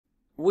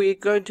we're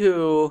going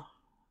to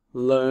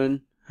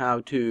learn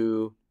how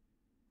to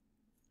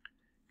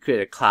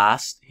create a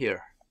class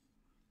here.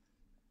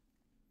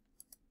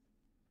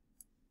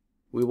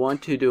 We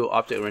want to do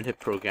object-oriented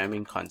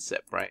programming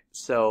concept, right?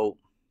 So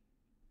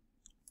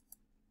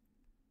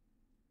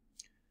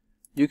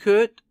you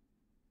could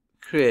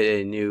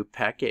create a new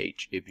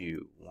package if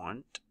you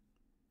want,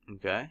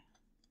 okay?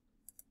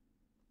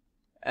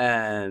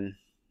 And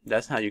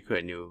that's how you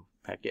create a new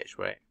package,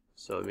 right?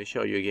 So let me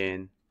show you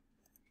again.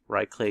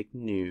 Right click,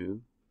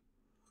 new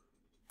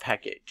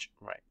package,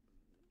 right?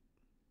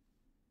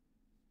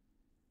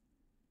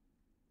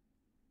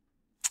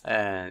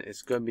 And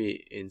it's gonna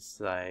be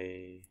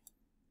inside,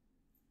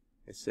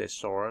 it says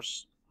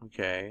source,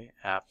 okay,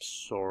 app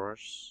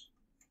source,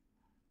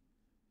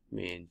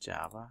 main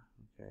Java,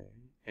 okay.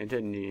 Enter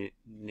the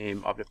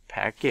name of the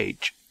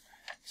package.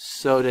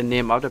 So the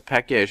name of the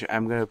package,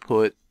 I'm gonna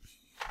put,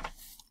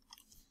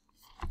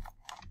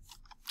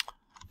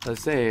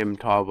 let's say I'm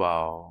talking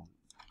about,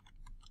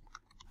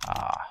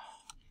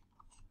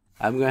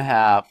 I'm gonna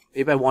have,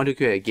 if I want to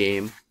create a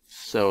game,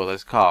 so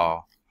let's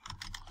call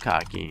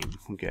car game,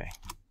 okay.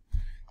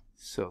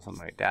 So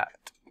something like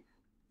that,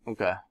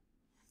 okay.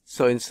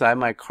 So inside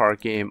my car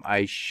game,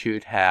 I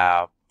should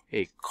have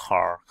a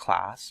car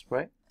class,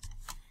 right?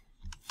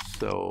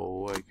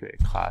 So I create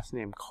a class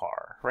named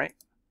car, right?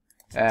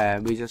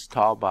 And we just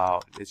talked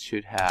about it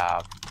should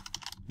have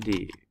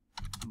the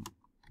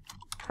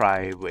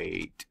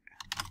private.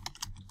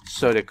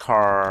 So the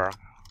car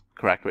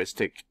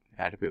characteristic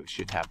attribute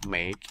should have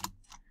make.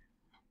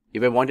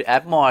 If I want to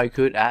add more, I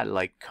could add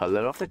like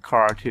color of the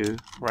car too,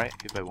 right?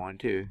 If I want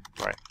to,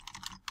 right?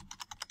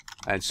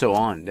 And so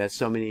on. There's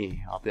so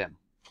many of them.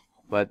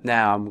 But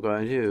now I'm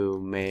going to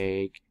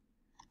make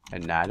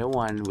another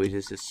one, which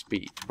is the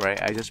speed,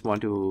 right? I just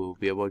want to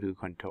be able to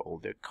control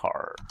the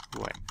car,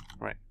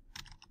 right?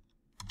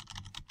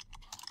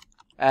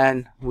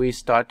 And we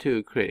start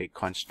to create a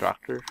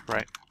constructor,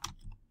 right?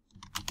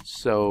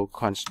 So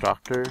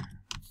constructor,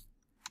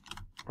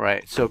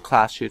 right? So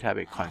class should have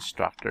a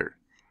constructor.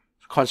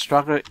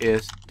 Constructor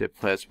is the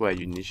place where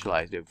you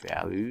initialize the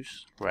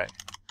values, right?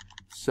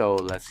 So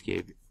let's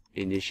give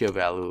initial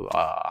value.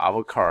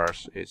 Our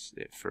cars is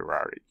the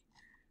Ferrari,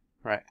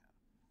 right?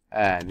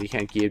 And we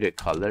can give the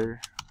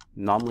color.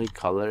 Normally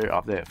color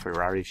of the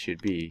Ferrari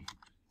should be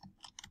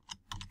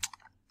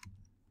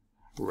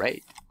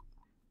red.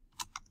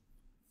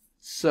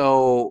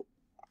 So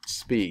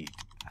speed,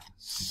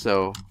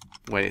 so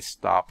when it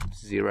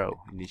stops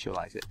 0,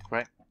 initialize it,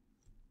 right?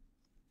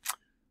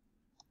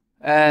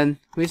 And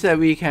we said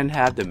we can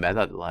have the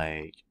method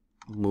like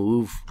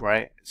move,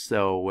 right?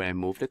 So when I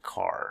move the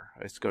car,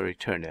 it's going to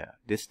return the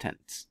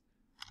distance.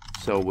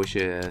 So which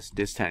is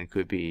distance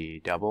could be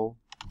double.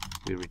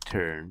 We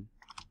return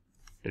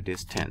the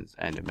distance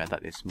and the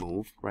method is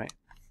move, right?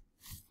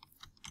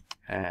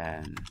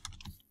 And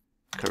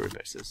curly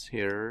braces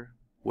here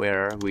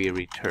where we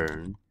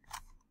return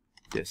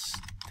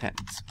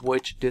distance.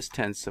 Which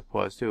distance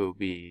supposed to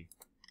be,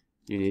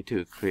 you need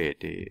to create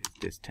the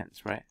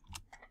distance, right?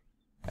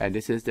 And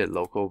this is the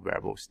local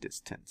variables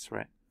distance,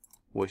 right?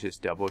 Which is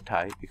double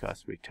type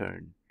because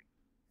return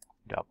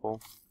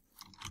double.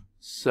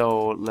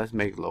 So let's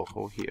make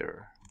local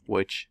here,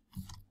 which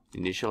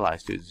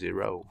initialize to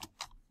 0.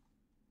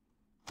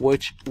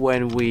 Which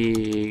when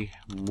we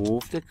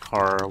move the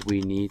car,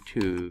 we need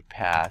to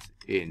pass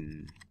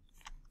in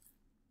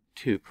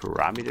 2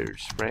 parameters,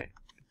 right?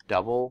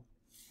 Double,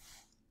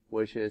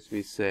 which is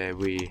we say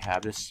we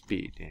have the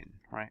speed in,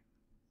 right?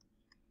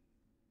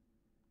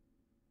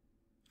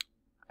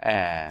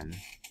 And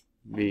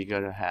we're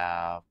gonna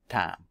have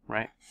time,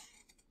 right?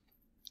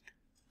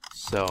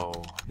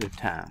 So the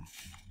time,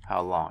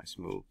 how long it's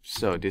moved.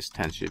 So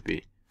distance should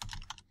be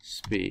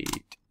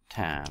speed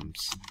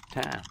times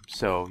time.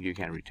 So you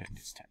can return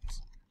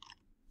distance.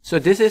 So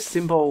this is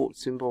simple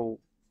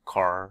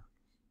car.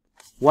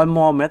 One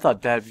more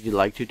method that we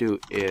like to do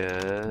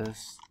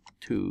is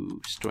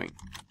toString.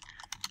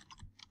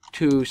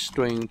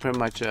 toString pretty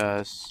much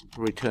just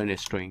return a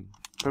string.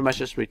 Pretty much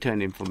just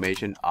return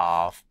information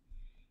of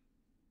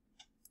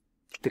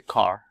the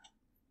car.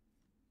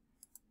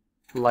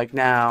 Like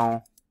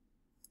now,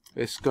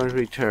 it's going to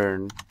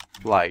return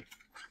like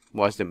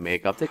what's the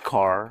make of the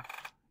car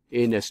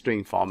in a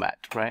string format,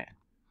 right?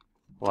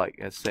 Like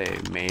let's say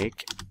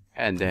make,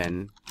 and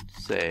then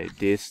say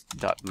this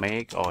dot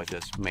make or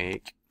just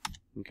make,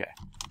 okay,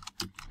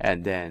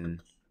 and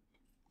then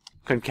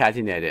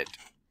concatenate it,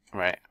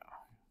 right?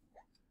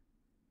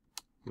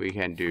 We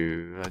can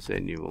do, let's say,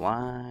 new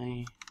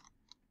line,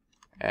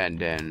 and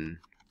then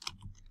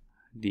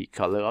the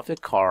color of the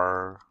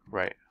car,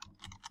 right?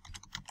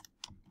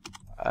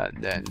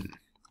 And then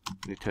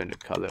return the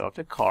color of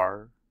the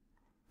car,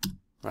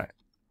 right?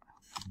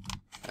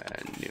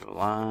 And new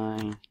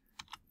line,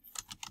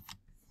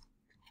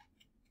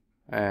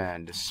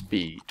 and the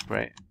speed,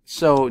 right?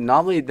 So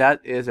normally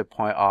that is a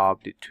point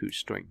of the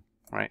toString,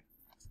 right?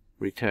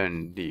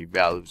 Return the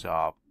values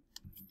of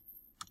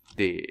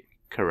the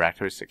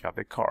characteristic of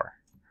the car,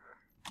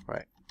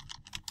 right?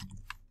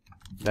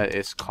 That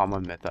is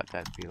common method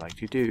that we like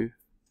to do.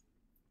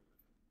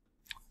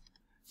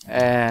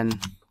 And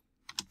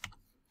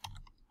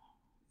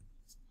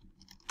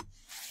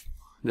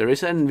the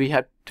reason we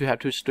have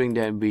two string,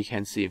 then we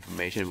can see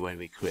information when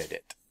we create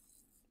it.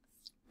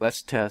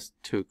 Let's test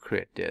to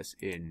create this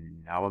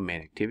in our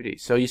main activity.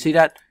 So you see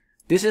that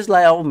this is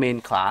like our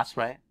main class,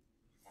 right?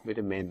 With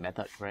the main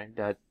method, right?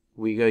 That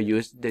we're gonna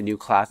use the new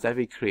class that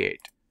we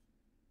create,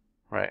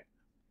 right?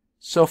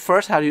 So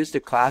first, how to use the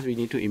class, we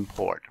need to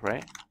import,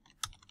 right?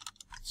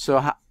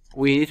 So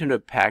we need to know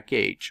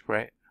package,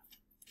 right?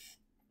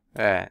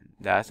 And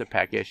that's the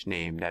package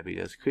name that we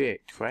just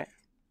create, right?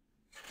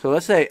 So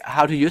let's say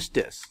how to use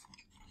this.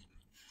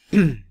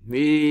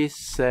 We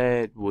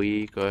said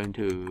we're going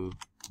to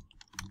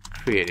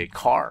create a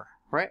car,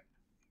 right?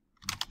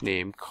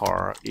 Name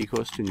car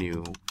equals to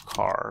new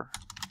car,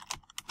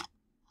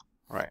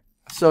 right?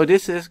 So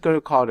this is going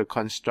to call the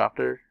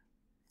constructor.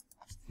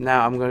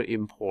 Now I'm going to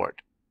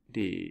import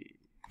the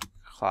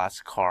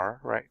class car,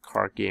 right?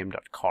 Car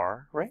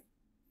game.car, right?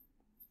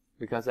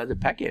 Because that's the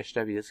package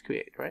that we just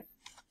create, right?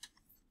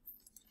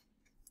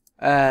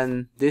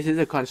 And this is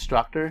a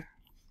constructor.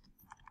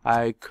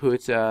 I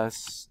could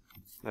just,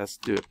 let's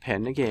do a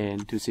pen again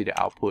to see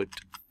the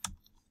output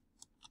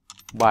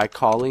by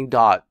calling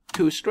dot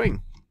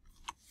toString.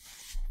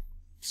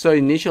 So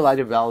initialize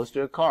the values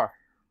to the car.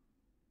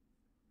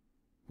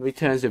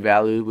 Returns the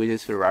value which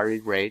is Ferrari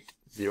rate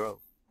 0,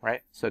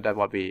 right? So that's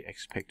what we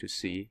expect to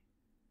see.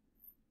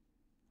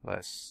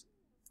 Let's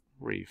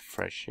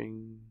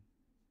refreshing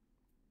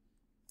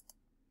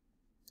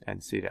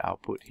and see the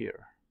output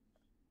here.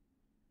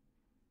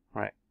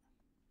 Right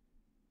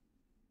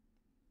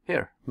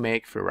here,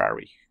 make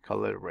Ferrari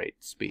color rate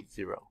speed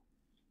 0.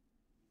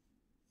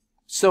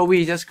 So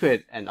we just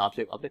create an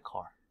object of the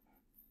car.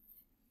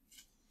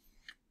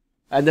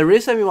 And the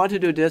reason we want to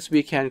do this,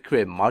 we can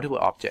create multiple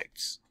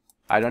objects.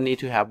 I don't need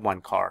to have one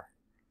car.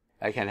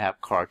 I can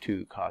have car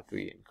 2, car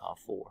 3, and car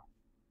 4.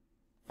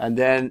 And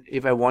then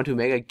if I want to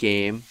make a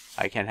game,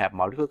 I can have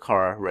multiple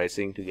cars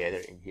racing together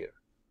in here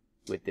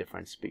with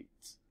different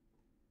speeds.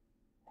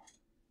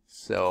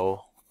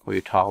 So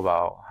we'll talk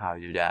about how to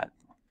do that.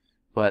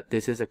 But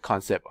this is a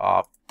concept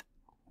of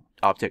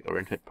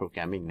object-oriented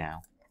programming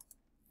now.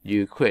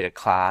 You create a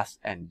class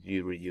and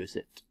you reuse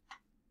it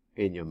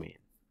in your main.